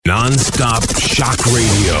Non-stop shock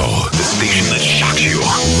radio. The station that shocks you.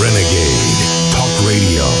 Renegade Talk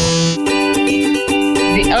Radio.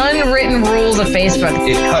 The unwritten rules of Facebook.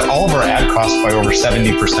 It cut all of our ad costs by over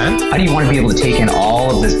 70%. How do you want to be able to take in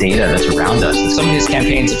all of this data that's around us? Some of these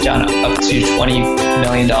campaigns have done up to $20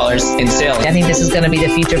 million in sales. I think this is going to be the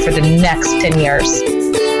future for the next 10 years.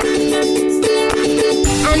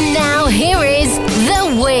 And now here is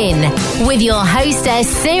The Win with your hostess,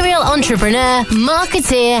 serial entrepreneur,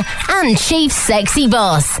 marketeer, and chief sexy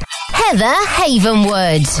boss, Heather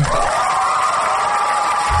Havenwood.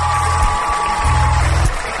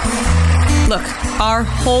 Look, our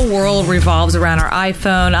whole world revolves around our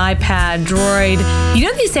iPhone, iPad, Droid. You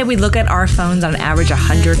know, they say we look at our phones on average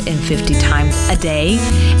 150 times a day.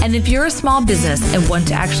 And if you're a small business and want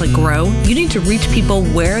to actually grow, you need to reach people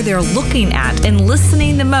where they're looking at and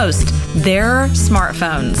listening the most, their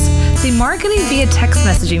smartphones. See, marketing via text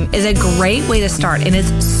messaging is a great way to start, and it's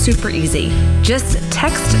super easy. Just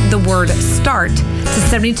text the word START to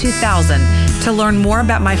 72,000 to learn more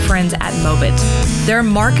about my friends at Mobit. They're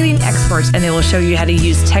marketing experts, and they will show you how to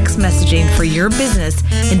use text messaging for your business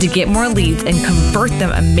and to get more leads and convert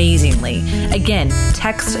them amazingly. Again,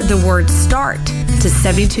 text the word START to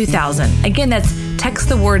 72,000. Again, that's text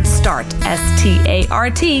the word START,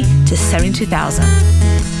 S-T-A-R-T, to 72,000.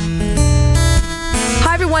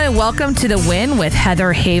 Hi, everyone, and welcome to The Win with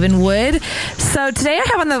Heather Havenwood. So today I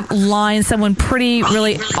have on the line someone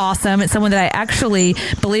really awesome. It's someone that I actually,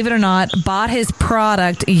 believe it or not, bought his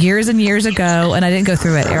product years and years ago, and I didn't go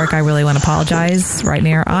through it. Eric, I really want to apologize right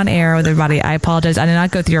now on air with everybody. I apologize. I did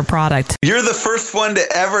not go through your product. You're the first one to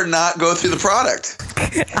ever not go through the product.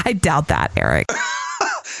 I doubt that, Eric.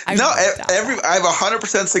 I have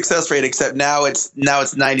 100% success rate, except now it's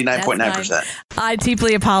 99.9%. I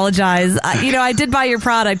deeply apologize. I did buy your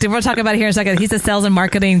product, and we'll talk about it here in a second. He's a sales and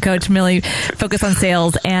marketing coach, really focused on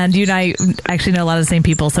sales, and you and I actually know a lot of the same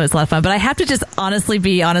people, so it's a lot of fun. But I have to just honestly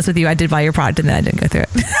be honest with you. I did buy your product, and then I didn't go through it.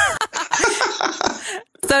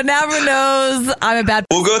 So now everyone knows I'm a bad...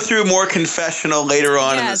 We'll go through more confessional later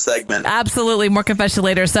on in the segment. Absolutely, more confessional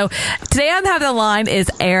later. So today on the line is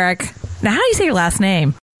Eric. Now, how do you say your last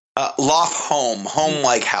name? Loft Home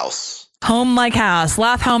like house. Home like house.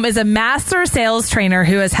 Loft Home is a master sales trainer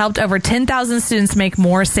who has helped over 10,000 students make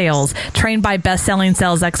more sales. Trained by best-selling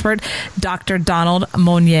sales expert Dr. Donald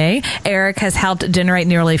Monnier, Eric has helped generate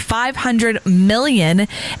nearly $500 million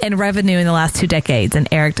in revenue in the last 2 decades. And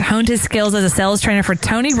Eric honed his skills as a sales trainer for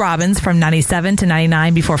Tony Robbins from 97 to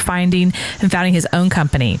 99 before founding his own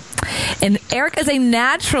company. And Eric is a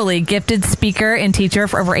naturally gifted speaker and teacher.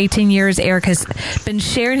 For over 18 years, Eric has been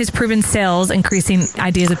sharing his proven sales, increasing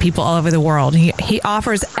ideas with people all over the world. He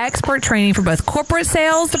offers expert training for both corporate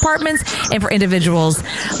sales departments and for individuals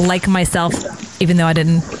like myself, even though I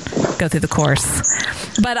didn't go through the course.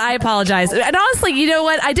 But I apologize. And honestly, you know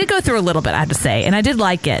what? I did go through a little bit, I have to say, and I did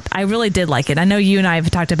like it. I really did like it. I know you and I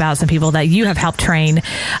have talked about some people that you have helped train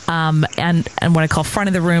and what I call front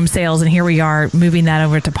of the room sales, and here we are moving that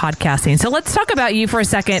over to podcasting. So let's talk about you for a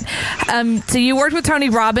second. So you worked with Tony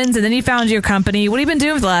Robbins, and then you found your company. What have you been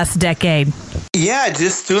doing for the last decade? Yeah,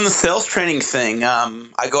 just doing the sales training thing.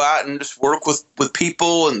 I go out and just work with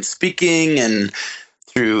people and speaking and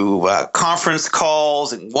through conference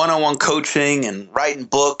calls and one-on-one coaching and writing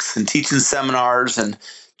books and teaching seminars, and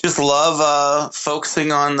just love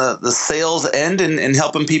focusing on the sales end and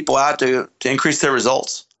helping people out to increase their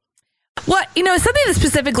results. Well, something that's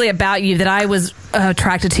specifically about you that I was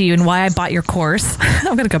attracted to you and why I bought your course.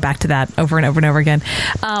 I'm going to go back to that over and over and over again.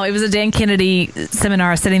 It was a Dan Kennedy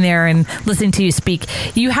seminar, sitting there and listening to you speak.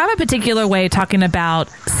 You have a particular way of talking about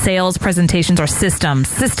sales presentations or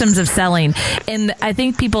systems of selling. And I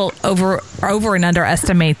think people over and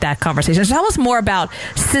underestimate that conversation. It's almost more about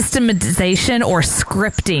systematization or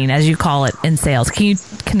scripting, as you call it, in sales. Can you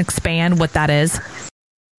expand what that is?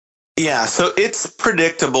 Yeah, so it's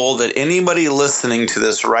predictable that anybody listening to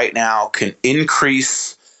this right now can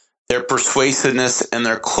increase their persuasiveness and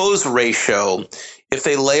their close ratio if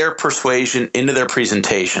they layer persuasion into their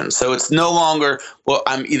presentation. So it's no longer, well,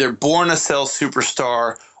 I'm either born a sales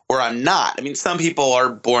superstar or I'm not. I mean, some people are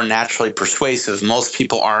born naturally persuasive. Most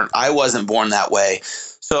people aren't. I wasn't born that way.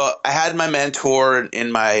 So I had my mentor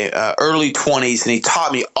in my early 20s, and he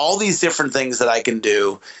taught me all these different things that I can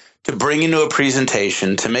do to bring into a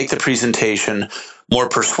presentation, to make the presentation more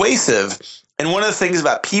persuasive. And one of the things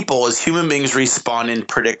about people is human beings respond in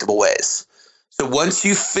predictable ways. So once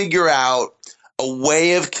you figure out a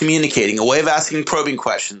way of communicating, a way of asking probing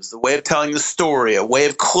questions, the way of telling the story, a way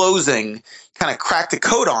of closing, kind of crack the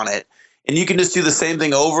code on it, and you can just do the same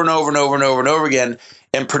thing over and over and over and over and over again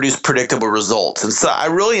and produce predictable results. And so I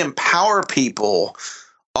really empower people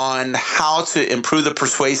on how to improve the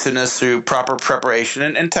persuasiveness through proper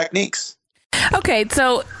preparation and techniques. Okay,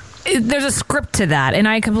 so there's a script to that, and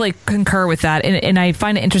I completely concur with that, and I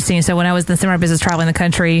find it interesting. So when I was in the seminar business traveling the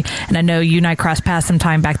country, and I know you and I crossed paths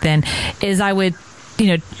sometime back then, is I would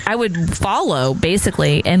follow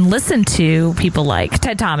basically and listen to people like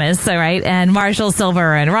Ted Thomas, right, and Marshall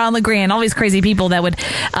Silver and Ron LeGrand, all these crazy people that would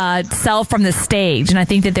sell from the stage. And I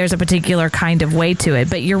think that there's a particular kind of way to it.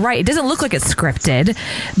 But you're right, it doesn't look like it's scripted,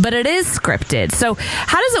 but it is scripted. So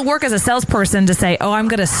how does it work as a salesperson to say, oh, I'm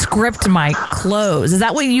going to script my close? Is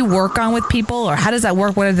that what you work on with people, or how does that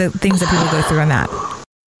work? What are the things that people go through on that?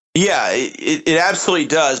 Yeah, it absolutely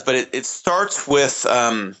does, but it starts with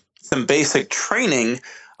some basic training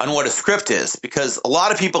on what a script is, because a lot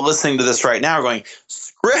of people listening to this right now are going,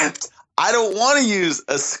 script? I don't want to use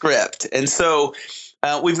a script. And so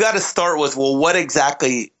we've got to start with, well, what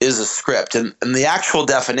exactly is a script? And the actual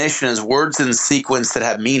definition is words in sequence that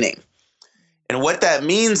have meaning. And what that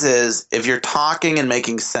means is if you're talking and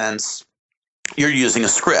making sense, you're using a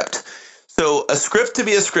script. So a script to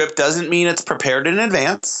be a script doesn't mean it's prepared in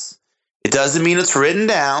advance. It doesn't mean it's written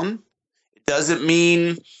down. It doesn't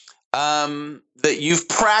mean that you've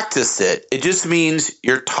practiced it. It just means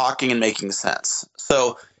you're talking and making sense.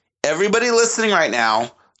 So everybody listening right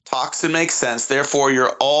now talks and makes sense. Therefore,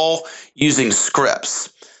 you're all using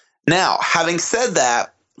scripts. Now, having said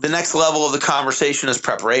that, the next level of the conversation is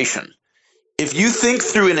preparation. If you think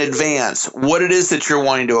through in advance what it is that you're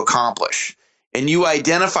wanting to accomplish, and you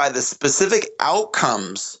identify the specific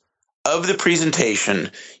outcomes of the presentation,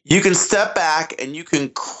 you can step back and you can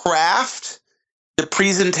craft the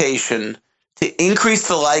presentation to increase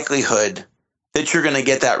the likelihood that you're going to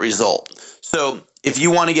get that result. So if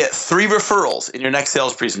you want to get 3 referrals in your next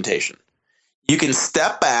sales presentation, you can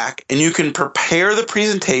step back and you can prepare the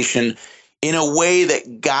presentation in a way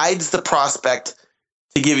that guides the prospect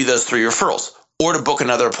to give you those 3 referrals, or to book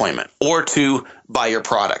another appointment, or to buy your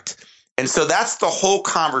product. And so that's the whole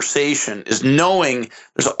conversation, is knowing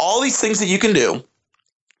there's all these things that you can do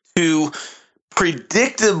to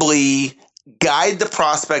predictably guide the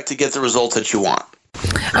prospect to get the results that you want.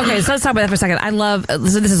 Okay, so let's talk about that for a second.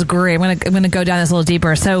 So this is great. I'm going to go down this a little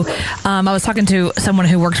deeper. So I was talking to someone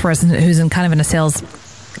who works for us and who's in kind of in a sales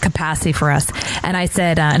capacity for us, and I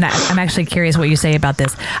said, and I'm actually curious what you say about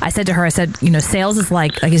this. I said to her, sales is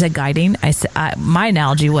like you said, guiding. My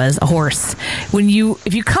analogy was a horse.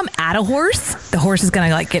 If you come at a horse, the horse is going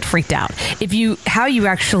to get freaked out. How you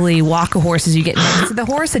actually walk a horse is you get next to the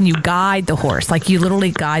horse and you guide the horse. Like you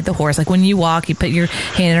literally guide the horse. Like when you walk, you put your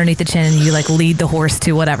hand underneath the chin and you lead the horse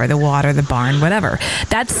to whatever, the water, the barn, whatever.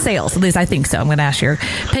 That's sales. At least I think so. I'm going to ask your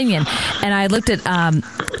opinion. And I looked at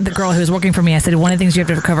the girl who was working for me. I said, one of the things you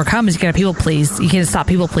have to overcome is you got to people please. You can't stop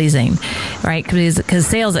people pleasing, right? Because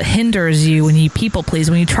sales, it hinders you when you people please.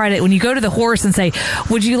 When you go to the horse and say,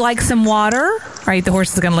 would you like some water? Right? The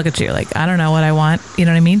horse is going to look at you like, I don't know what I want. You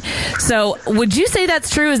know what I mean? So would you say that's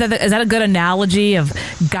true? Is that a good analogy of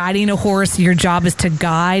guiding a horse? Your job is to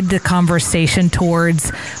guide the conversation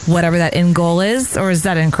towards whatever that end goal is, or is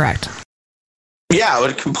that incorrect? Yeah, I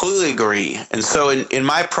would completely agree. And so in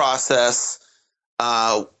my process,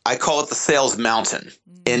 I call it the sales mountain.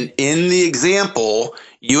 And in the example,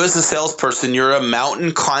 you as a salesperson, you're a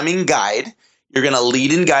mountain climbing guide. You're going to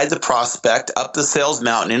lead and guide the prospect up the sales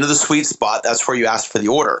mountain into the sweet spot. That's where you ask for the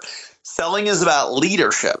order. Selling is about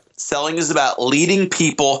leadership. Selling is about leading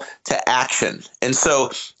people to action. And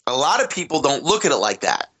so a lot of people don't look at it like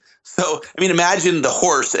that. So, imagine the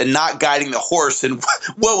horse and not guiding the horse, and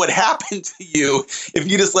what would happen to you if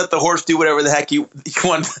you just let the horse do whatever the heck the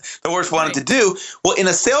horse wanted to do. Well, in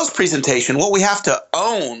a sales presentation, what we have to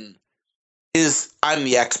own is I'm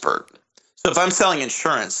the expert. So if I'm selling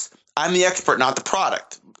insurance, I'm the expert, not the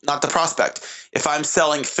product, not the prospect. If I'm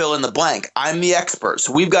selling fill in the blank, I'm the expert.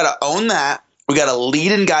 So we've got to own that. We got to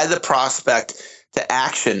lead and guide the prospect to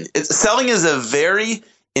action. Selling is a very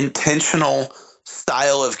intentional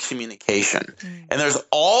style of communication. And there's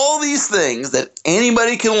all these things that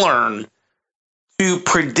anybody can learn to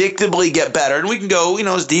predictably get better. And we can go,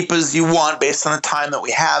 as deep as you want based on the time that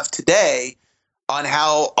we have today on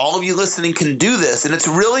how all of you listening can do this. And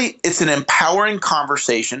it's an empowering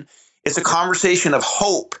conversation. It's a conversation of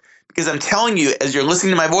hope, because I'm telling you, as you're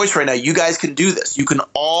listening to my voice right now, you guys can do this. You can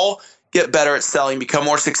all get better at selling, become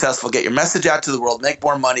more successful, get your message out to the world, make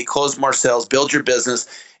more money, close more sales, build your business.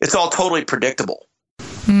 It's all totally predictable.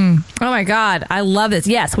 Oh my God. I love this.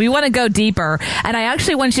 Yes, we want to go deeper. And I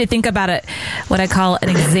actually want you to think about it, what I call an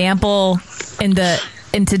example in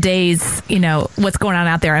today's, what's going on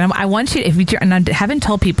out there. And I want you, and I haven't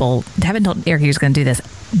told Eric you're going to do this.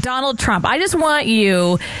 Donald Trump. I just want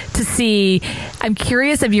you to see. I'm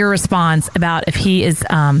curious of your response about if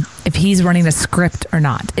he's running a script or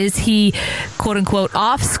not. Is he quote unquote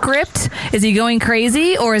off script? Is he going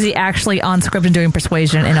crazy, or is he actually on script and doing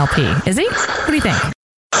persuasion in NLP? Is he? What do you think?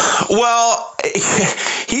 Well,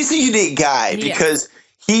 he's a unique guy because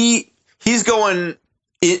he's going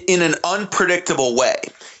in an unpredictable way.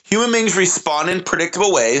 Human beings respond in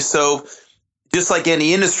predictable ways, so just like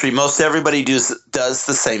any industry, most everybody does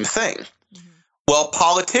the same thing. Mm-hmm. Well,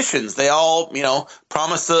 politicians, they all,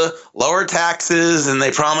 promise to lower taxes, and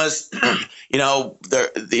they promise,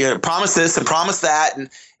 they promise this and promise that,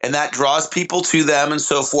 and that draws people to them and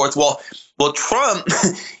so forth. Well, Trump,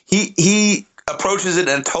 he approaches it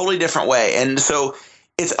in a totally different way, and so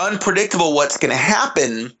it's unpredictable what's going to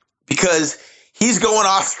happen because he's going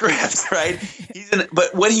off script, right?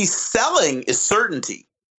 But what he's selling is certainty.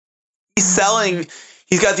 He's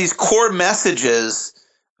got these core messages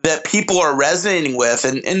that people are resonating with,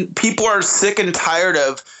 and people are sick and tired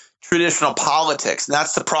of traditional politics. And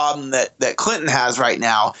that's the problem that Clinton has right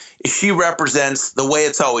now, is she represents the way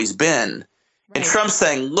it's always been. Right. And Trump's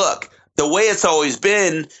saying, look, the way it's always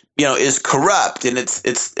been, is corrupt, and it's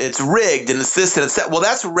rigged, and it's this and it's that. Well,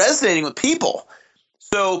 that's resonating with people.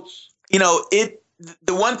 So, the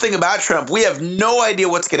one thing about Trump, we have no idea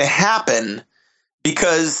what's going to happen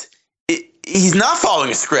because he's not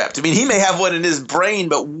following a script. I mean, he may have one in his brain,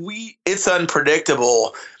 but it's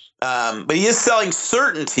unpredictable. But he is selling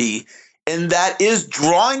certainty, and that is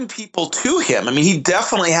drawing people to him. I mean, he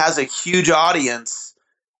definitely has a huge audience,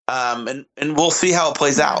 and we'll see how it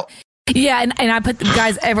plays out. Yeah, and I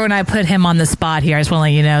I put him on the spot here. I just want to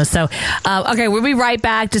let you know. So, okay, we'll be right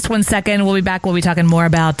back. Just 1 second. We'll be back. We'll be talking more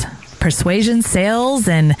about persuasion, sales,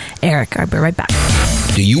 and Eric. I'll be right back.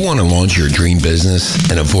 Do you want to launch your dream business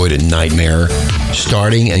and avoid a nightmare?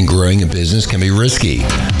 Starting and growing a business can be risky.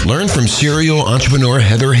 Learn from serial entrepreneur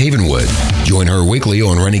Heather Havenwood. Join her weekly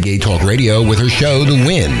on Renegade Talk Radio with her show, The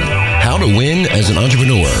Win. How to win as an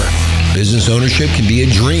entrepreneur. Business ownership can be a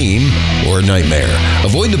dream or a nightmare.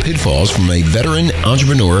 Avoid the pitfalls from a veteran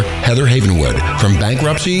entrepreneur, Heather Havenwood, from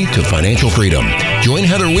bankruptcy to financial freedom. Join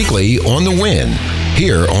Heather weekly on The Win,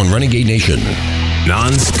 here on Renegade Nation.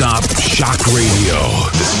 Non-stop shock radio.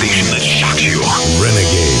 The station that shocks you.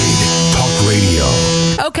 Renegade Talk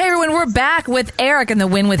Radio. Okay, everyone, we're back with Eric and The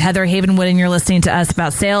Win with Heather Havenwood, and you're listening to us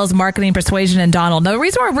about sales, marketing, persuasion, and Donald. Now, the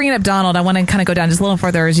reason we're bringing up Donald, I want to kind of go down just a little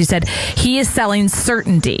further, as you said, he is selling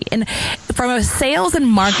certainty. And from a sales and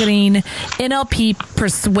marketing, NLP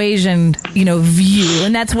persuasion, view,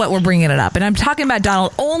 and that's what we're bringing it up. And I'm talking about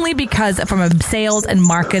Donald only because from a sales and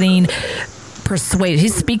marketing persuade.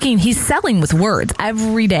 He's selling with words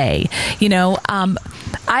every day.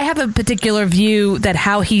 I have a particular view that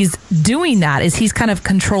how he's doing that is he's kind of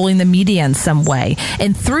controlling the media in some way.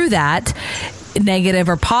 And through that, negative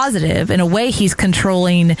or positive, in a way, he's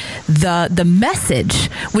controlling the message.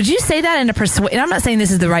 Would you say that in a persuade? And I'm not saying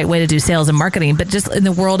this is the right way to do sales and marketing, but just in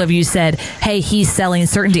the world of, you said, hey, he's selling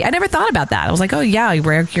certainty. I never thought about that. I was like, oh yeah,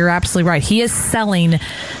 Rick, you're absolutely right. He is selling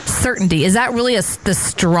certainty. Is that really the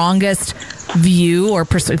strongest view, or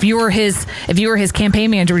if you were his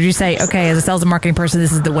campaign manager, would you say, okay, as a sales and marketing person,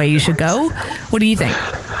 this is the way you should go? What do you think?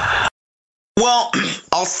 Well,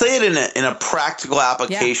 I'll say it in a practical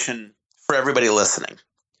application for everybody listening,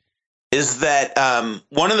 is that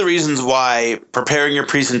one of the reasons why preparing your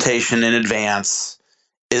presentation in advance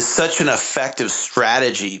is such an effective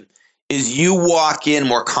strategy is you walk in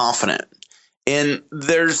more confident. And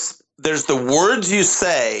there's the words you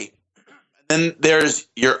say, and then there's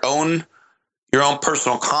your own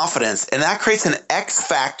personal confidence, and that creates an X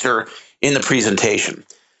factor in the presentation.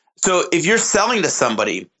 So if you're selling to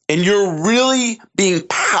somebody and you're really being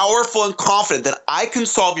powerful and confident that I can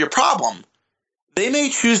solve your problem, they may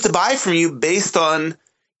choose to buy from you based on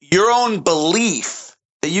your own belief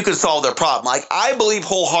that you can solve their problem. Like, I believe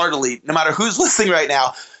wholeheartedly, no matter who's listening right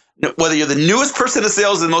now, whether you're the newest person in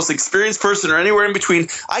sales, the most experienced person, or anywhere in between,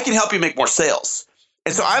 I can help you make more sales.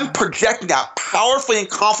 And so I'm projecting out powerfully and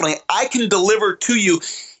confidently, I can deliver to you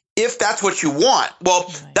if that's what you want.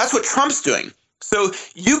 Well, that's what Trump's doing. So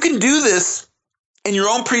you can do this in your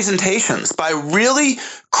own presentations by really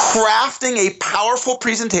crafting a powerful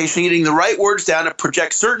presentation, getting the right words down to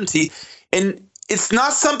project certainty. And it's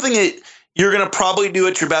not something that you're going to probably do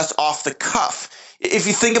at your best off the cuff. If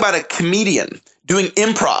you think about a comedian doing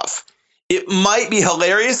improv, it might be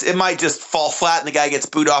hilarious. It might just fall flat and the guy gets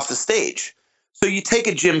booed off the stage. So you take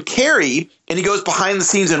a Jim Carrey and he goes behind the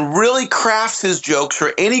scenes and really crafts his jokes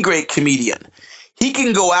for any great comedian. He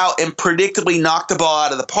can go out and predictably knock the ball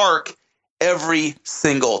out of the park every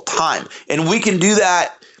single time. And we can do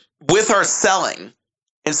that with our selling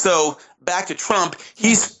And so back to Trump,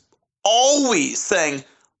 he's always saying,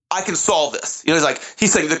 I can solve this. You know,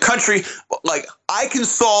 he's saying the country, like, I can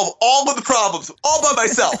solve all of the problems all by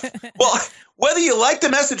myself. Well, whether you like the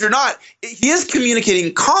message or not, he is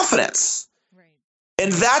communicating confidence. Right.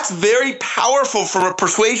 And that's very powerful from a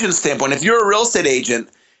persuasion standpoint. If you're a real estate agent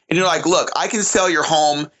and you're like, look, I can sell your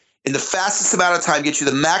home in the fastest amount of time, get you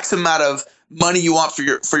the maximum amount of money you want for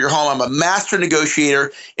your home. I'm a master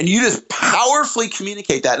negotiator. And you just powerfully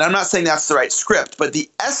communicate that. And I'm not saying that's the right script, but the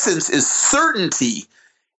essence is certainty.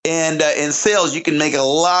 And in sales, you can make a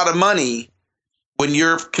lot of money when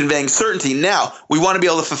you're conveying certainty. Now, we want to be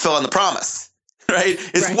able to fulfill on the promise, right?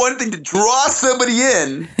 It's one thing to draw somebody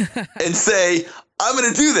in and say, I'm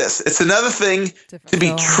going to do this. It's another thing to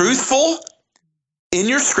be truthful in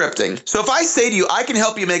your scripting. So if I say to you, I can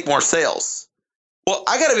help you make more sales, well,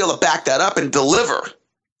 I got to be able to back that up and deliver.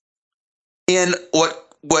 And what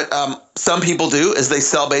some people do is they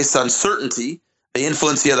sell based on certainty. They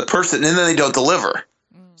influence the other person, and then they don't deliver.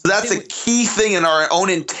 So that's a key thing in our own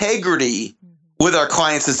integrity with our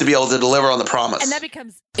clients, is to be able to deliver on the promise. And that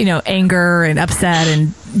becomes, anger and upset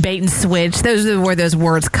and bait and switch. Those are where those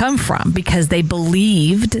words come from, because they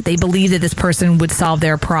believed that this person would solve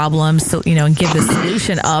their problems, so, and give the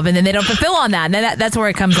solution of, and then they don't fulfill on that. And then that's where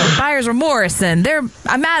it comes from. Buyer's remorse, and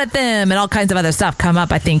I'm mad at them, and all kinds of other stuff come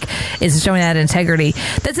up, I think, is showing that integrity.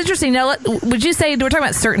 That's interesting. Now, would you say, we're talking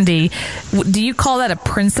about certainty, do you call that a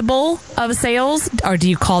principle of sales, or do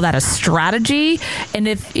you call that a strategy? And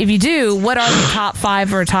if you do, what are the top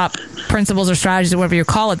 5 or top principles or strategies, or whatever you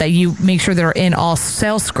call it, that you make sure that are in all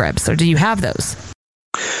sales scripts, or do you have those?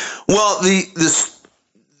 Well,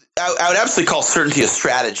 I would absolutely call certainty a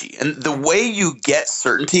strategy. And the way you get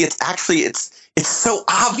certainty, it's so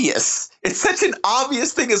obvious. It's such an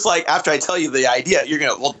obvious thing. It's like, after I tell you the idea, you're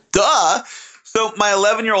going to, well, duh. So my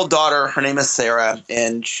 11-year-old daughter, her name is Sarah,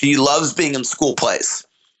 and she loves being in school plays.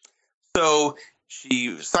 So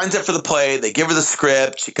she signs up for the play. They give her the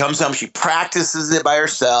script. She comes home. She practices it by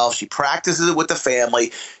herself. She practices it with the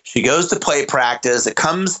family. She goes to play practice. It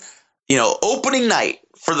comes, opening night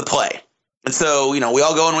for the play. And so, we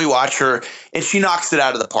all go and we watch her, and she knocks it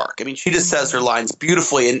out of the park. I mean, she just says her lines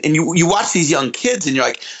beautifully. And you watch these young kids, and you're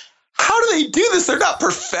like, how do they do this? They're not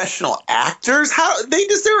professional actors.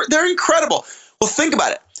 They're incredible. Well, think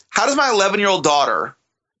about it. How does my 11-year-old daughter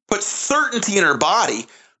put certainty in her body?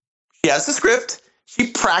 She has the script. She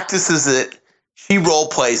practices it. She role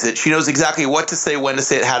plays it. She knows exactly what to say, when to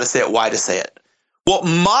say it, how to say it, why to say it. Well,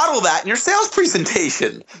 model that in your sales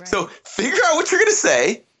presentation. Right. So figure out what you're going to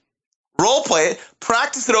say, role play it,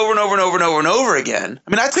 practice it over and over and over and over and over again. I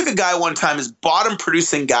mean, I took a guy one time, his bottom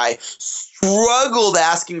producing guy struggled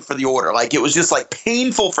asking for the order. Like, it was just like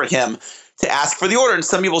painful for him to ask for the order. And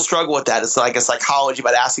some people struggle with that. It's like a psychology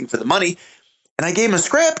about asking for the money. And I gave him a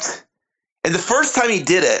script. And the first time he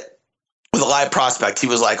did it with a live prospect, he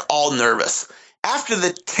was like all nervous. After the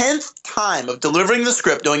 10th time of delivering the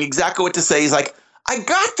script, knowing exactly what to say, he's like, I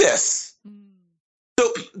got this. So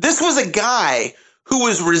this was a guy who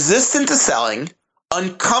was resistant to selling,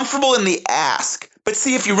 uncomfortable in the ask. But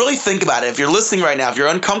see, if you really think about it, if you're listening right now, if you're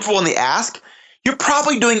uncomfortable in the ask, you're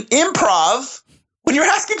probably doing improv when you're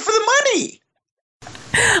asking for the money.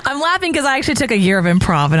 I'm laughing because I actually took a year of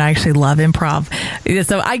improv, and I actually love improv.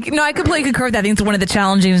 So I completely concur with that. I think it's one of the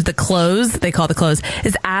challenging, they call it the close,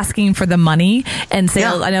 is asking for the money and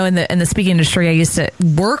sales. Yeah. I know in the speaking industry, I used to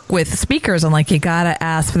work with speakers. I'm like, you got to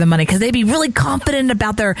ask for the money, because they'd be really confident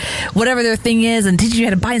about whatever their thing is, and teach you how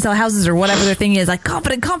to buy and sell houses or whatever their thing is, like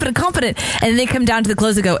confident. And then they come down to the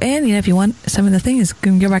close and go, and if you want some of the things, you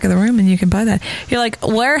can go back in the room and you can buy that. You're like,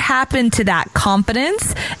 where happened to that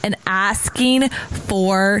confidence and asking for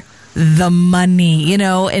the money, and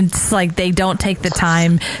it's like they don't take the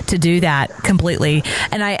time to do that completely.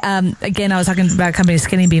 And I was talking about a company,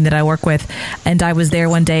 Skinny Beam, that I work with, and I was there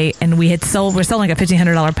one day, and we're selling like a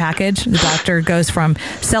 $1,500 package. The doctor goes from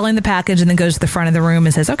selling the package and then goes to the front of the room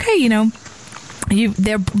and says, okay,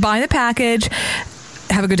 they're buying the package,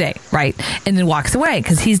 have a good day, right? And then walks away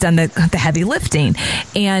because he's done the heavy lifting.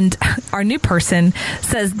 And our new person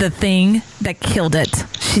says the thing that killed it.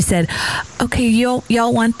 She said, okay,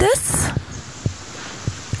 y'all want this?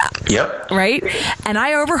 Yep. Right? And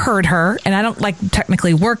I overheard her, and I don't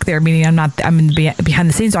technically work there, meaning I'm behind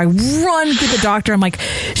the scenes. So I run to the doctor. I'm like,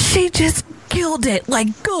 she just killed it.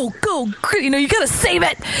 Like, go, you got to save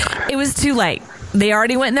it. It was too late. They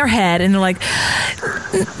already went in their head, and they're like,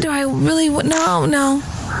 do I really? No.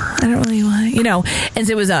 I don't really want, and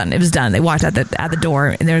so it was done. It was done. They walked out the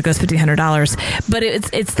door, and there goes $1,500. But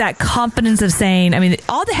it's that confidence of saying, I mean,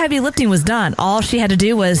 all the heavy lifting was done. All she had to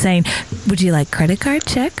do was saying, would you like credit card,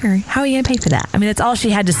 check, or how are you going to pay for that? I mean, that's all she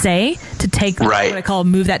had to say to take what I call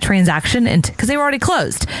move that transaction, and because they were already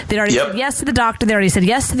closed. They'd already said yes to the doctor. They already said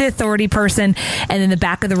yes to the authority person. And in the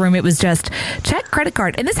back of the room, it was just check, credit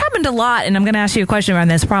card. And this happened a lot. And I'm going to ask you a question around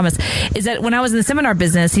this, promise, is that when I was in the seminar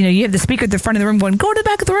business, you have the speaker at the front of the room going, go to the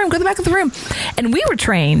back of the room, go to the back of the room. And we were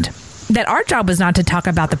trained that our job was not to talk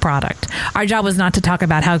about the product. Our job was not to talk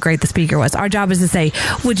about how great the speaker was. Our job was to say,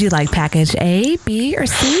 would you like package A, B, or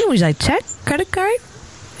C? Would you like check, credit card?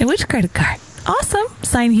 And which credit card? Awesome.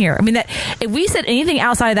 Sign here. I mean, that if we said anything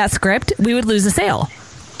outside of that script, we would lose a sale.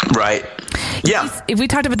 Right. Yeah. If we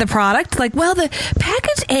talked about the product, like, well, the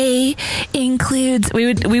package A includes,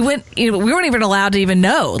 we weren't even allowed to even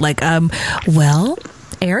know. Like, well,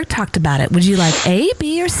 Eric talked about it. Would you like A,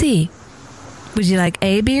 B, or C? Would you like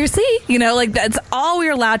A, B, or C? That's all we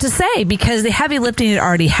were allowed to say because the heavy lifting had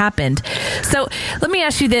already happened. So let me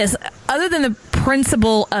ask you this. Other than the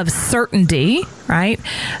principle of certainty, right,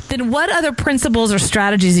 then what other principles or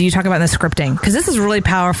strategies do you talk about in the scripting? Because this is really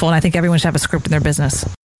powerful, and I think everyone should have a script in their business.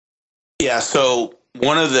 Yeah, so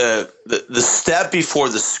one of the step before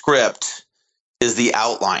the script is the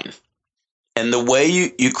outline. And the way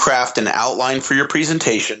you craft an outline for your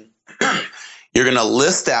presentation, you're going to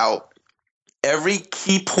list out every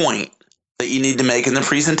key point that you need to make in the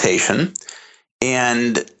presentation.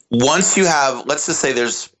 And once you have, let's just say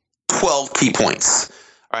there's 12 key points.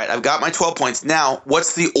 All right, I've got my 12 points. Now,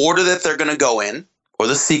 what's the order that they're going to go in, or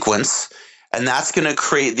the sequence? And that's going to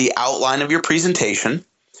create the outline of your presentation.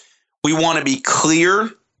 We want to be clear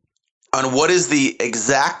on what is the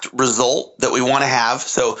exact result that we want to have.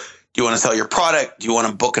 So do you want to sell your product? Do you want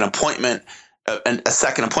to book an appointment, a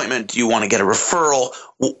second appointment? Do you want to get a referral?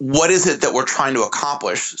 What is it that we're trying to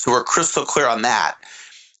accomplish? So we're crystal clear on that.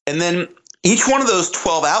 And then each one of those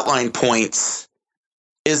 12 outline points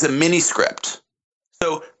is a mini script.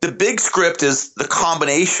 So the big script is the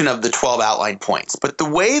combination of the 12 outline points. But the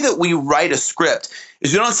way that we write a script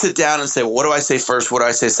is you don't sit down and say, well, what do I say first? What do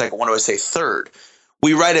I say second? What do I say third?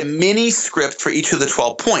 We write a mini script for each of the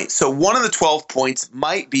 12 points. So one of the 12 points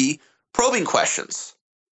might be probing questions.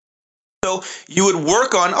 So you would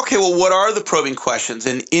work on, okay, well, what are the probing questions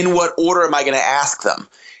and in what order am I going to ask them?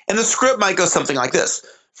 And the script might go something like this.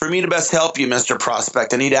 For me to best help you, Mr.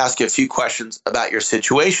 Prospect, I need to ask you a few questions about your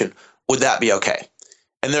situation. Would that be okay?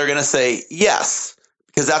 And they're going to say yes,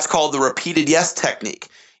 because that's called the repeated yes technique.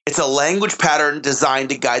 It's a language pattern designed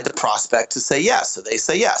to guide the prospect to say yes. So they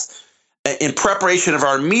say yes. In preparation of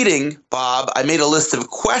our meeting, Bob, I made a list of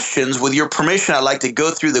questions. With your permission, I'd like to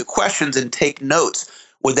go through the questions and take notes.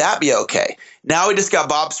 Would that be okay? Now we just got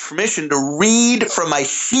Bob's permission to read from my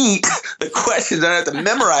sheet the questions. I don't have to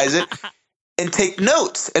memorize it and take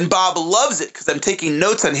notes. And Bob loves it because I'm taking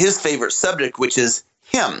notes on his favorite subject, which is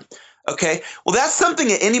him. Okay, well, that's something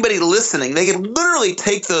that anybody listening, they can literally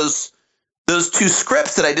take those two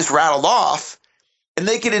scripts that I just rattled off, and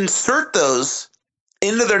they can insert those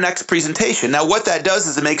into their next presentation. Now, what that does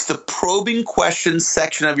is it makes the probing questions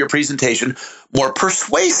section of your presentation more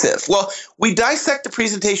persuasive. Well, we dissect the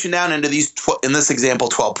presentation down into these, in this example,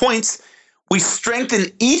 12 points. We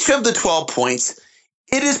strengthen each of the 12 points.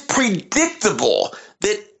 It is predictable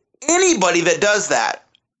that anybody that does that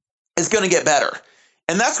is going to get better.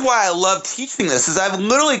 And that's why I love teaching this, is I've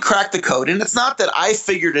literally cracked the code. And it's not that I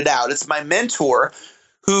figured it out. It's my mentor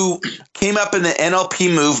who came up in the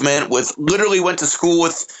NLP movement, literally went to school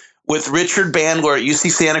with Richard Bandler at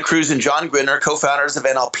UC Santa Cruz and John Grinder, co-founders of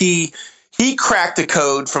NLP. He cracked the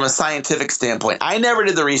code from a scientific standpoint. I never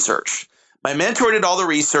did the research. My mentor did all the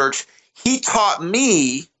research. He taught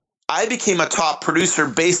me. I became a top producer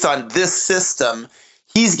based on this system.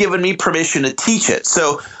 He's given me permission to teach it.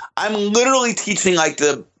 So I'm literally teaching like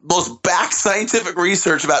the most back scientific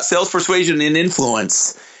research about sales persuasion and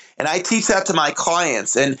influence. And I teach that to my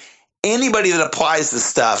clients. And anybody that applies this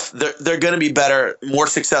stuff, they're going to be better, more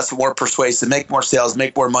successful, more persuasive, make more sales,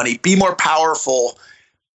 make more money, be more powerful.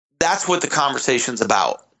 That's what the conversation's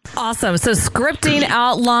about. Awesome. So scripting,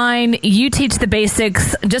 outline, you teach the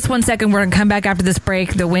basics. Just 1 second. We're going to come back after this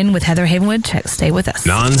break. The Win with Heather Havenwood. Stay with us.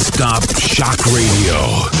 Non-stop shock radio.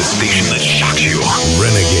 The station that shocks you.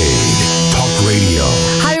 Renegade Talk Radio.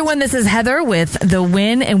 Hi, everyone. This is Heather with The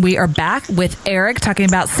Win, and we are back with Eric talking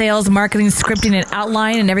about sales, marketing, scripting, and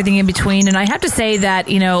outline, and everything in between. And I have to say that,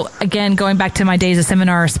 again, going back to my days of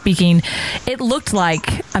seminar speaking, it looked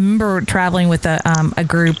like, I remember traveling with a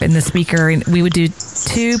group and the speaker, and we would do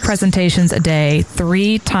 2 presentations a day,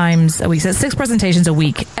 3 times a week. So 6 presentations a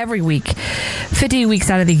week, every week, 50 weeks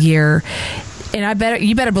out of the year. And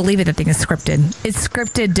you better believe it, that thing is scripted. It's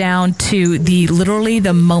scripted down to literally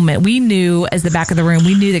the moment. We knew, as the back of the room,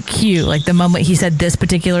 we knew the cue. Like the moment he said this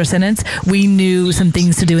particular sentence, we knew some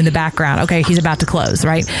things to do in the background. Okay, he's about to close,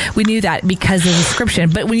 right? We knew that because of the description.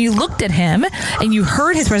 But when you looked at him and you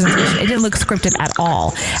heard his presentation, it didn't look scripted at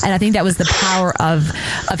all. And I think that was the power of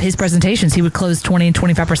his presentations. He would close 20 and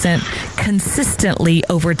 25% consistently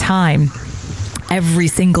over time. Every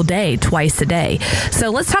single day, twice a day. So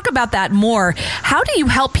let's talk about that more. How do you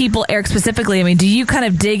help people, Eric, specifically? I mean, do you kind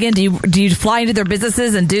of dig in? Do you fly into their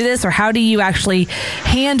businesses and do this? Or how do you actually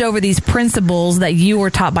hand over these principles that you were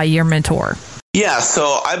taught by your mentor? Yeah,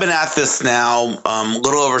 so I've been at this now a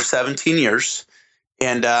little over 17 years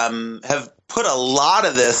and have put a lot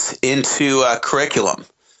of this into curriculum.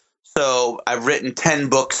 So I've written 10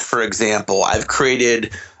 books, for example. I've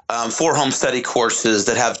created 4 home study courses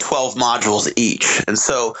that have 12 modules each. And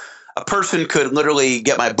so a person could literally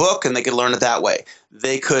get my book and they could learn it that way.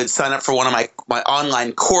 They could sign up for one of my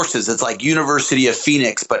online courses. It's like University of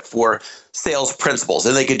Phoenix, but for sales principles,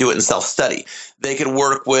 and they could do it in self-study. They could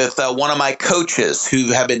work with one of my coaches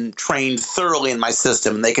who have been trained thoroughly in my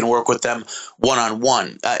system, and they can work with them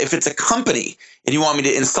one-on-one. If it's a company and you want me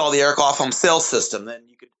to install the Eric Offholm sales system, then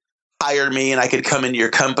you could hire me and I could come into your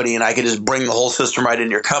company and I could just bring the whole system right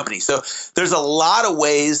into your company. So there's a lot of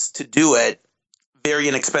ways to do it very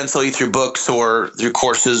inexpensively through books or through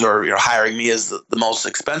courses, or hiring me is the most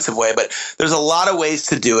expensive way. But there's a lot of ways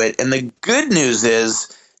to do it. And the good news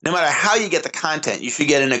is no matter how you get the content, you should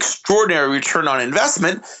get an extraordinary return on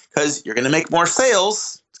investment because you're going to make more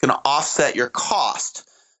sales. It's going to offset your cost.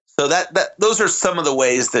 So those are some of the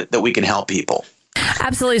ways that we can help people.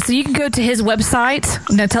 Absolutely. So you can go to his website.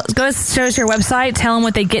 Now go show us your website. Tell them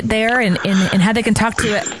what they get there and how they can talk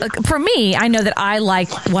to it. Like, for me, I know that I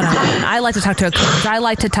like one-on-one. I like to talk to a coach. I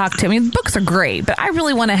like to talk to. I mean, books are great, but I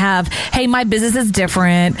really want to have. Hey, my business is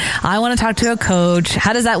different. I want to talk to a coach.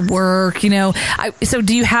 How does that work? So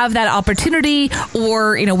do you have that opportunity,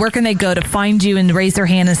 or where can they go to find you and raise their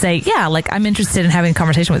hand and say, yeah, like I'm interested in having a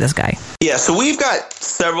conversation with this guy? Yeah. So we've got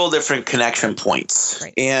several different connection points,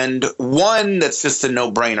 great. And one that's just a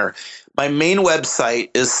no-brainer. My main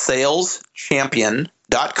website is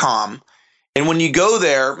saleschampion.com. And when you go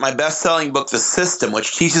there, my best-selling book, The System,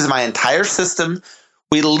 which teaches my entire system,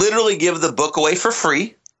 we literally give the book away for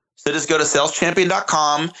free. So just go to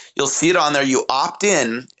saleschampion.com. You'll see it on there. You opt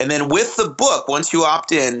in. And then with the book, once you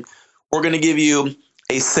opt in, we're going to give you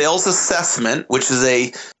a sales assessment, which is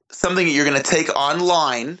something that you're going to take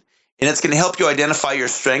online. And it's going to help you identify your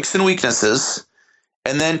strengths and weaknesses.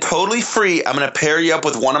 And then totally free, I'm going to pair you up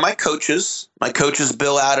with one of my coaches. My coaches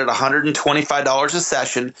bill out at $125 a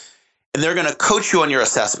session, and they're going to coach you on your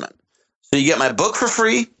assessment. So you get my book for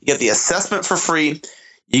free, you get the assessment for free,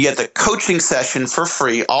 you get the coaching session for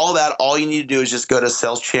free. All you need to do is just go to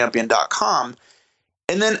saleschampion.com.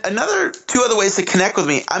 And then 2 other ways to connect with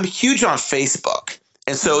me. I'm huge on Facebook.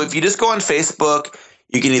 And so if you just go on Facebook,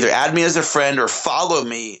 you can either add me as a friend or follow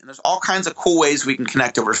me. And there's all kinds of cool ways we can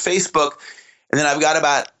connect over Facebook. And then I've got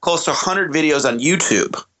about close to 100 videos on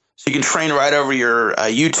YouTube. So you can train right over your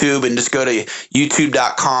YouTube and just go to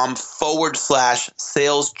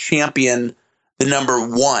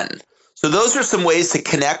youtube.com/saleschampion1. So those are some ways to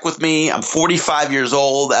connect with me. I'm 45 years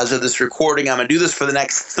old as of this recording. I'm going to do this for the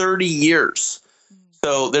next 30 years.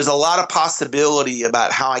 So there's a lot of possibility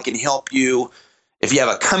about how I can help you. If you have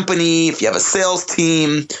a company, if you have a sales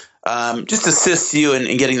team, just assist you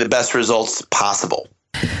in getting the best results possible.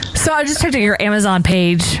 So I just checked out your Amazon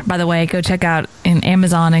page, by the way. Go check out in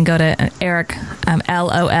Amazon and go to Eric,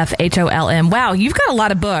 Lofholm. Wow, you've got a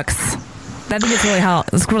lot of books. I think it's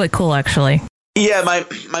really cool, actually. Yeah, my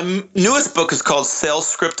newest book is called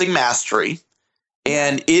Sales Scripting Mastery.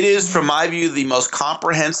 And it is, from my view, the most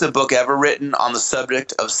comprehensive book ever written on the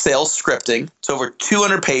subject of sales scripting. It's over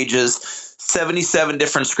 200 pages, 77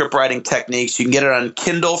 different script writing techniques. You can get it on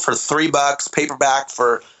Kindle for $3, paperback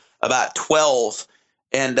for about $12.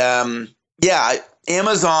 And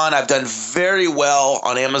Amazon, I've done very well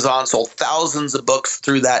on Amazon, sold thousands of books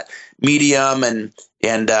through that medium. And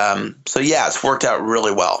it's worked out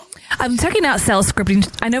really well. I'm checking out sales scripting.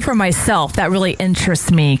 I know for myself that really interests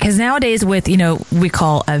me because nowadays with, we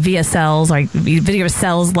call VSLs, like video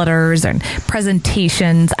sales letters and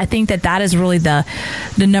presentations, I think that is really the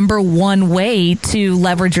number one way to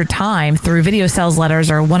leverage your time through video sales letters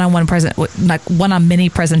or one-on-many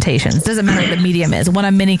presentations. Doesn't matter what the medium is.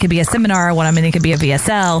 One-on-many could be a seminar, one-on-many could be a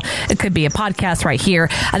VSL, it could be a podcast right here.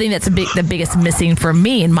 I think that's the biggest missing for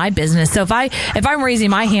me in my business. So if I'm raising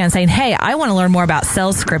my hand saying, hey, I want to learn more about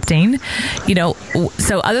sales scripting.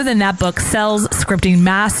 So other than that book, Sales Scripting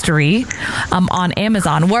Mastery, on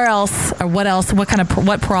Amazon,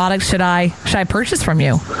 what products should I purchase from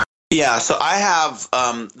you? Yeah, so I have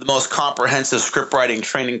the most comprehensive script writing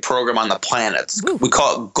training program on the planet. Ooh. We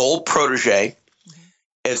call it Gold Protege.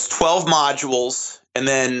 It's 12 modules, and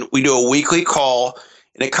then we do a weekly call,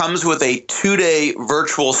 and it comes with a 2-day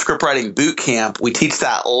virtual script writing boot camp. We teach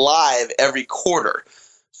that live every quarter.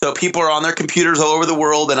 So people are on their computers all over the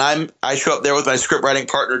world, and I show up there with my script writing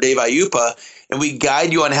partner, Dave Ayupa, and we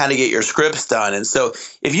guide you on how to get your scripts done. And so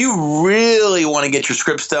if you really want to get your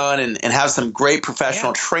scripts done and have some great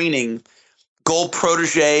professional training, Gold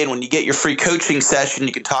Protege, and when you get your free coaching session,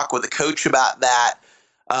 you can talk with a coach about that.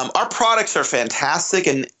 Our products are fantastic,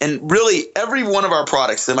 and really every one of our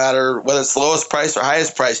products, no matter whether it's the lowest price or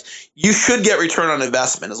highest price, you should get return on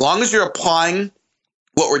investment as long as you're applying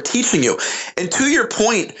what we're teaching you. And to your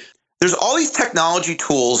point, there's all these technology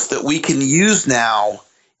tools that we can use now,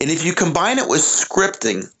 and if you combine it with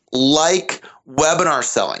scripting, like webinar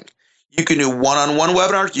selling, you can do one-on-one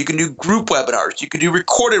webinars. You can do group webinars. You can do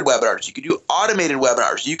recorded webinars. You can do automated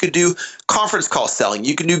webinars. You can do conference call selling.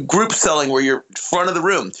 You can do group selling where you're front of the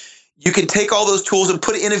room. You can take all those tools and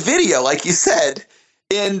put it in a video, like you said,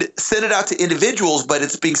 and send it out to individuals, but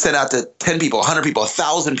it's being sent out to 10 people, 100 people,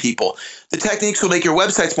 1,000 people. The techniques will make your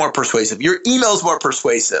websites more persuasive, your emails more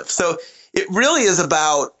persuasive. So it really is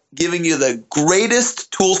about giving you the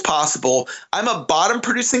greatest tools possible. I'm a bottom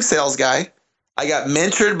producing sales guy. I got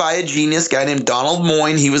mentored by a genius guy named Donald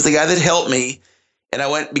Moyne. He was the guy that helped me. And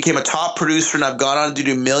I became a top producer, and I've gone on to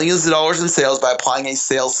do millions of dollars in sales by applying a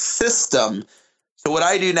sales system. So what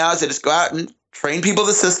I do now is I just go out and train people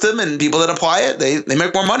the system, and people that apply it, they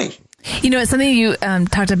make more money. It's something you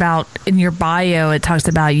talked about in your bio. It talks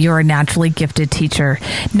about you're a naturally gifted teacher.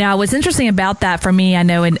 Now, what's interesting about that for me, I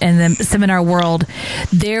know in the seminar world,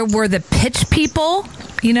 there were the pitch people,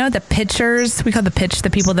 the pitchers. We call the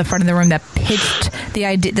people at the front of the room that pitched the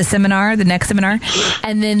idea, the seminar, the next seminar.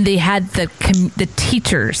 And then they had the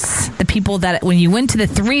teachers, the people that when you went to the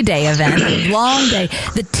 3-day event, the long day,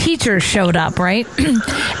 the teachers showed up, right?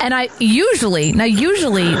 And usually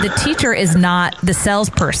the teacher is not the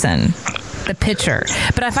salesperson, the pitcher.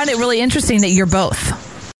 But I find it really interesting that you're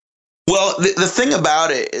both. Well, the thing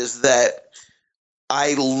about it is that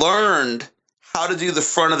I learned how to do the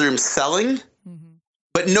front of the room selling,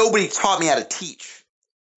 but nobody taught me how to teach.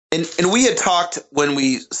 And we had talked when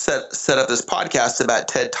we set up this podcast about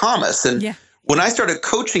Ted Thomas. And when I started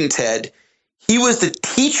coaching Ted, he was the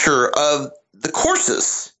teacher of the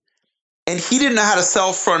courses. And he didn't know how to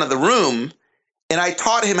sell front of the room. And I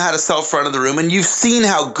taught him how to sell front of the room. And you've seen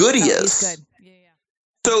how good he is. He's good.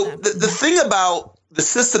 So the thing about the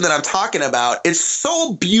system that I'm talking about, it's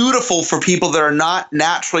so beautiful for people that are not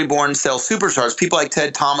naturally born sales superstars, people like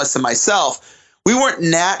Ted Thomas and myself. We weren't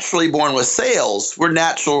naturally born with sales. We're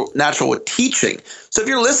natural with teaching. So if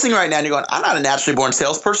you're listening right now and you're going, I'm not a naturally born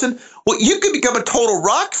salesperson, well, you could become a total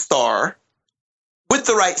rock star with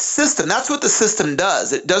the right system. That's what the system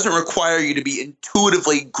does. It doesn't require you to be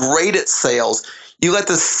intuitively great at sales. You let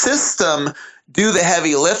the system do the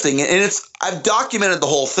heavy lifting. And I've documented the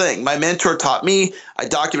whole thing. My mentor taught me. I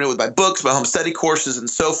documented it with my books, my home study courses, and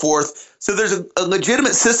so forth. So there's a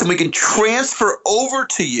legitimate system we can transfer over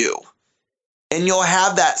to you. And you'll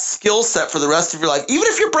have that skill set for the rest of your life. Even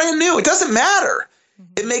if you're brand new, it doesn't matter.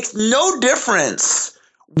 It makes no difference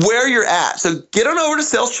where you're at. So get on over to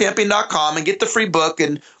saleschampion.com and get the free book,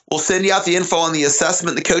 and we'll send you out the info on the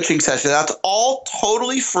assessment and the coaching session. That's all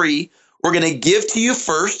totally free. We're going to give to you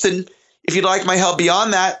first. And if you'd like my help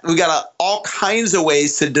beyond that, we got all kinds of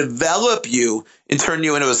ways to develop you and turn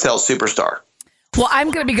you into a sales superstar. Well,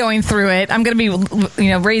 I'm going to be going through it. I'm going to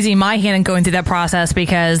be, raising my hand and going through that process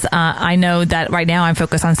because I know that right now I'm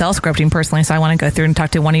focused on sales scripting personally. So I want to go through and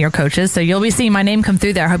talk to one of your coaches. So you'll be seeing my name come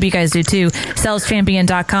through there. I hope you guys do too.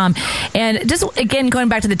 Saleschampion.com. And just again, going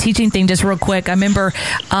back to the teaching thing, just real quick. I remember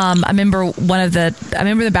being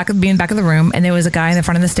back of the room, and there was a guy in the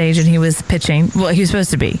front of the stage, and he was pitching. Well, he was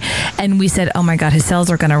supposed to be, and we said, "Oh my God, his sales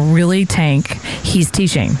are going to really tank. He's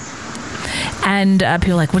teaching." And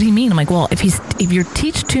people are like, what do you mean? I'm like, well, if you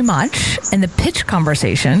teach too much in the pitch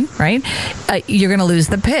conversation, right, you're going to lose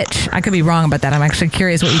the pitch. I could be wrong about that. I'm actually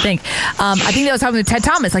curious what you think. I think that was happening with Ted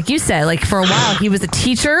Thomas. Like you said, like for a while, he was a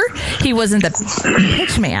teacher. He wasn't the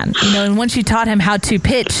pitch man, and once you taught him how to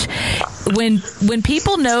pitch, when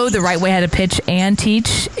people know the right way how to pitch and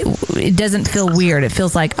teach, it doesn't feel weird. It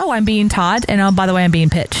feels like, oh, I'm being taught, and oh, by the way, I'm being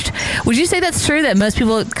pitched. Would you say that's true, that most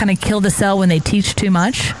people kind of kill the sell when they teach too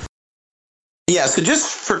much? Yeah, so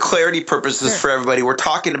just for clarity purposes for everybody, we're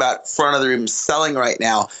talking about front of the room selling right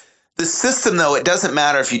now. The system, though, it doesn't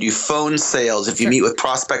matter if you do phone sales, if you meet with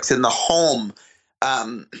prospects in the home.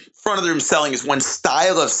 Front of the room selling is one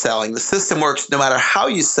style of selling. The system works no matter how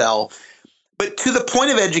you sell. But to the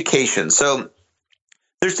point of education, so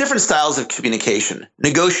there's different styles of communication.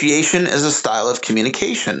 Negotiation is a style of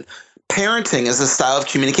communication. Parenting is a style of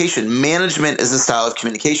communication. Management is a style of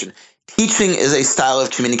communication. Teaching is a style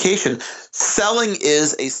of communication. Selling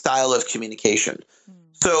is a style of communication.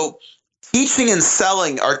 So teaching and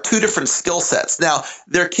selling are two different skill sets. Now,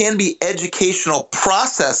 there can be educational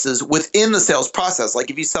processes within the sales process. Like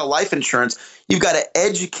if you sell life insurance, you've got to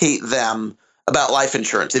educate them about life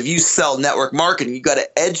insurance. If you sell network marketing, you've got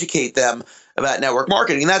to educate them about network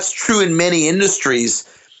marketing. And that's true in many industries,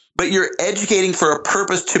 but you're educating for a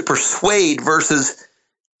purpose to persuade versus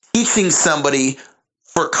teaching somebody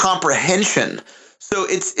for comprehension. So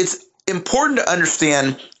it's important to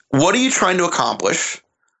understand, what are you trying to accomplish?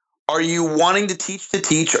 Are you wanting to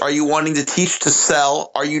teach? Are you wanting to teach to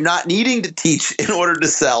sell? Are you not needing to teach in order to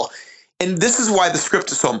sell? And this is why the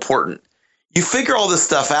script is so important. You figure all this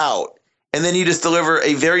stuff out, and then you just deliver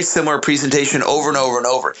a very similar presentation over and over and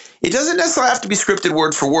over. It doesn't necessarily have to be scripted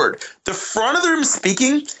word for word. The front of the room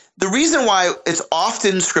speaking, the reason why it's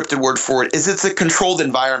often scripted word for word is it's a controlled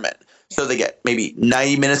environment. So they get maybe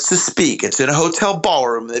 90 minutes to speak. It's in a hotel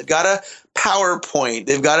ballroom. They've got a PowerPoint.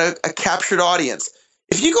 They've got a captured audience.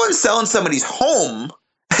 If you go and sell in somebody's home,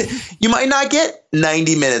 you might not get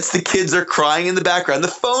 90 minutes. The kids are crying in the background. The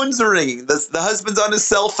phones are ringing. The husband's on his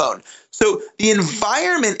cell phone. So the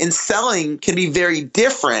environment in selling can be very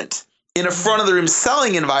different. In a front of the room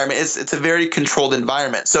selling environment, it's a very controlled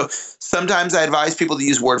environment. So sometimes I advise people to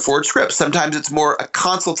use word for word scripts. Sometimes it's more a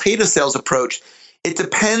consultative sales approach. It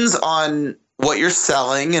depends on what you're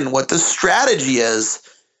selling and what the strategy is.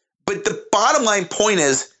 But the bottom line point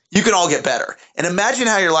is you can all get better. And imagine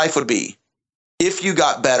how your life would be if you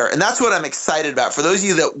got better. And that's what I'm excited about. For those of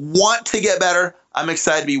you that want to get better, I'm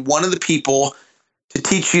excited to be one of the people to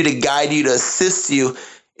teach you, to guide you, to assist you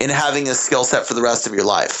in having a skill set for the rest of your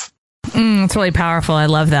life. It's really powerful. I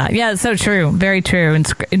love that. Yeah, it's so true. Very true. And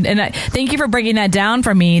thank you for breaking that down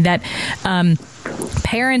for me, that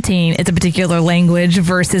parenting is a particular language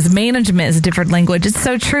versus management is a different language. It's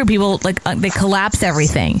so true. People they collapse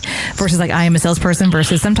everything versus I am a salesperson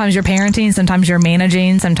versus sometimes you're parenting, sometimes you're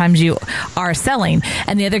managing, sometimes you are selling.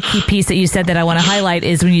 And the other key piece that you said that I want to highlight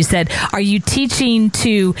is when you said, are you teaching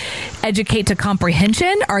to educate to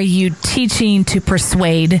comprehension? Are you teaching to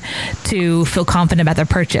persuade, to feel confident about their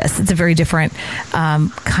purchase? It's a very different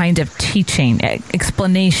kind of teaching,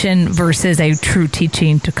 explanation versus a true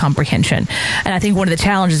teaching to comprehension. And I think one of the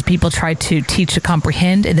challenges, people try to teach to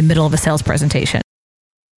comprehend in the middle of a sales presentation.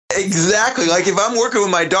 Exactly. Like if I'm working with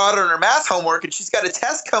my daughter on her math homework and she's got a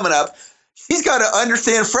test coming up, she's got to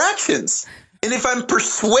understand fractions. And if I'm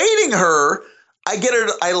persuading her,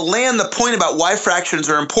 I land the point about why fractions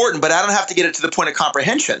are important, but I don't have to get it to the point of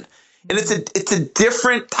comprehension. And it's a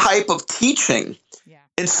different type of teaching. Yeah.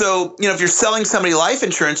 And so, if you're selling somebody life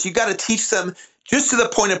insurance, you got to teach them just to the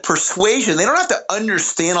point of persuasion. They don't have to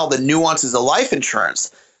understand all the nuances of life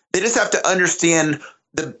insurance. They just have to understand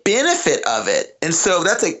the benefit of it. And so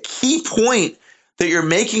that's a key point that you're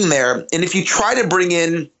making there. And if you try to bring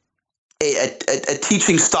in a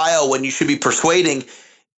teaching style when you should be persuading,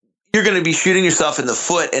 you're going to be shooting yourself in the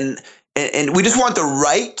foot. And we just want the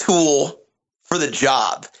right tool for the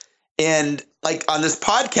job. And like on this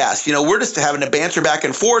podcast, we're just having a banter back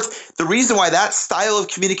and forth. The reason why that style of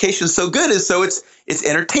communication is so good is so it's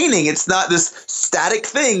entertaining. It's not this static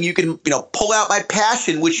thing. You can, pull out my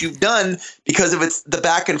passion, which you've done because of it's the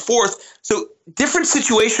back and forth. So different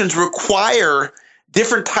situations require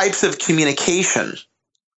different types of communication.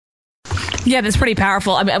 Yeah, that's pretty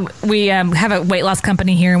powerful. I mean, we have a weight loss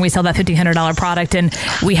company here, and we sell that $1,500 product. And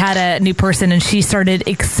we had a new person, and she started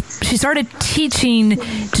teaching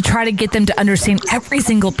to try to get them to understand every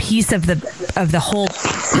single piece of the whole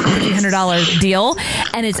 $1,500 deal.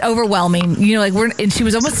 And it's overwhelming. And she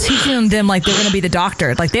was almost teaching them like they're going to be the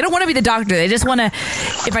doctor. Like they don't want to be the doctor. They just want to.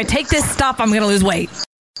 If I take this stuff, I'm going to lose weight.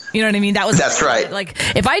 You know what I mean? That's right. Like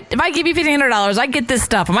if I give you $1,500, I get this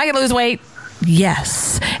stuff. Am I going to lose weight?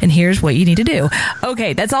 Yes. And here's what you need to do.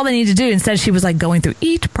 Okay. That's all they need to do. Instead, she was going through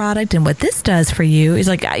each product and what this does for you is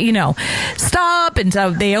stop. And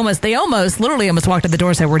so they literally almost walked out the door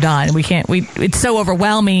and said, we're done. It's so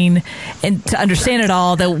overwhelming and to understand it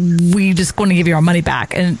all that we just want to give you our money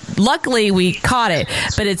back. And luckily we caught it,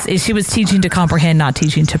 but she was teaching to comprehend, not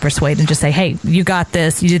teaching to persuade, and just say, hey, you got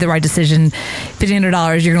this. You did the right decision.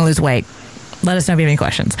 $1,500, you're going to lose weight. let us know if you have any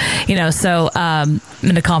questions. So I'm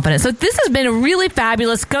confident. So this has been really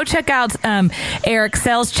fabulous. Go check out Eric,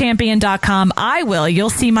 saleschampion.com. I will. You'll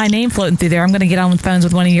see my name floating through there. I'm going to get on the phones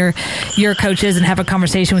with one of your coaches and have a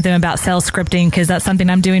conversation with them about sales scripting, because that's something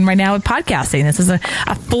I'm doing right now with podcasting. This is a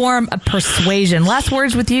form of persuasion. Last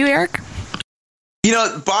words with you, Eric?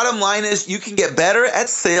 Bottom line is you can get better at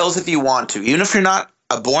sales if you want to. Even if you're not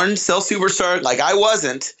a born sales superstar like I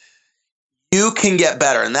wasn't, you can get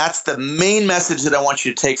better. And that's the main message that I want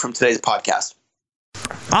you to take from today's podcast.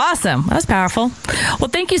 Awesome. That was powerful. Well,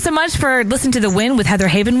 thank you so much for listening to The Win with Heather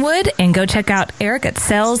Havenwood, and go check out Eric at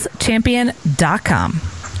saleschampion.com.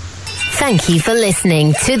 Thank you for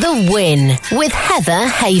listening to The Win with Heather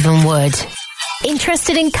Havenwood.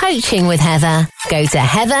 Interested in coaching with Heather? Go to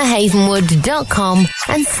heatherhavenwood.com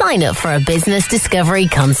and sign up for a business discovery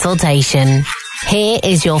consultation. Here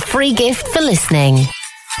is your free gift for listening.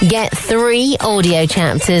 Get 3 audio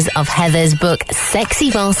chapters of Heather's book, Sexy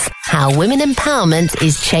Boss, How Women Empowerment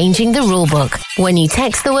is Changing the Rulebook, when you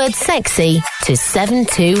text the word sexy to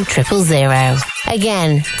 72000.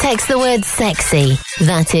 Again, text the word sexy,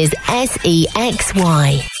 that is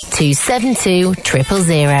SEXY, to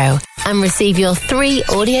 72000, and receive your 3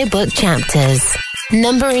 audiobook chapters.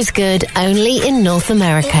 Number is good only in North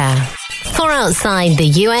America. For outside the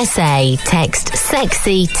USA, text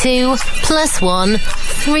SEXY to +1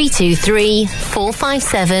 323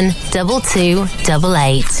 457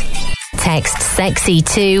 2288. Text SEXY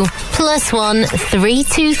to +1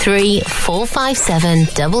 323 457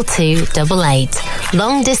 2288.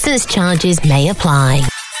 Long distance charges may apply.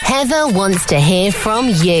 Heather wants to hear from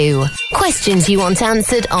you. Questions you want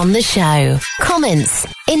answered on the show. Comments,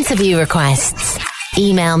 interview requests.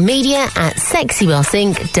 Email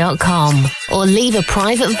media@sexybossinc.com or leave a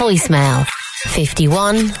private voicemail.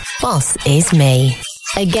 51 Boss is me.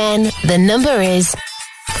 Again, the number is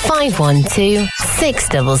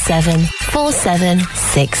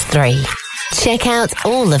 512-677-4763. Check out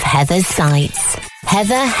all of Heather's sites.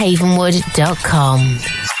 heatherhavenwood.com,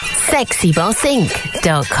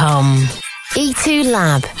 sexybossinc.com,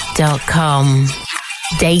 e2lab.com,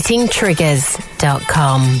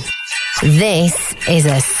 datingtriggers.com. This is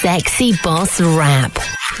a Sexy Boss Wrap.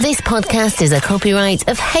 This podcast is a copyright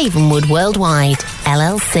of Havenwood Worldwide,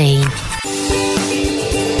 LLC.